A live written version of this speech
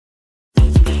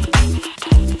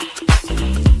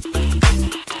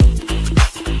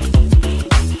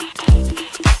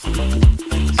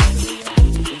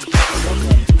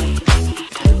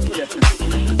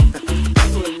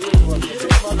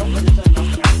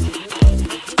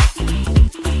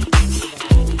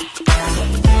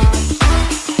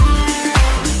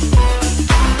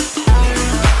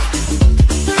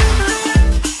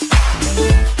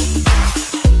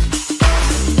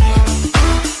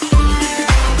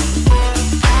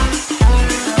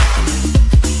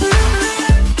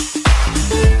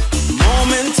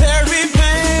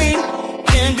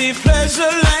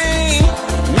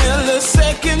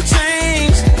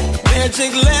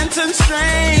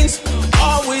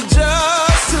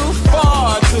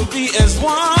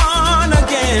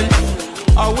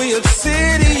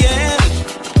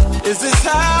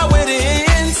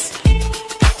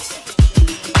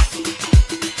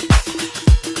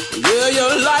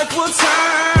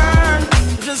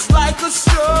just like a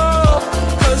stroke.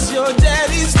 'Cause your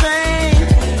daddy's vain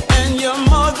and your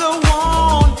mother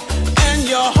won't, and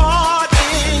your heart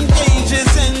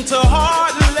engages into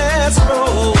heartless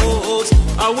roads.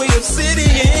 Our way of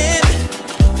sitting in,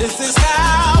 this is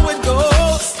how it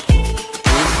goes.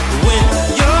 When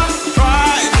your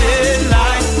private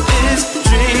life is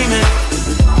dreaming,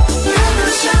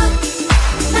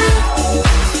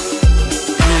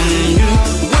 you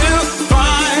will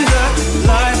find the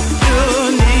life you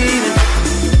need.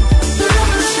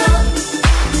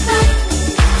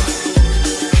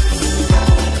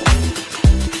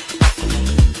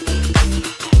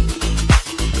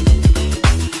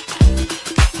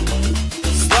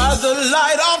 Slide the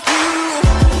light off you.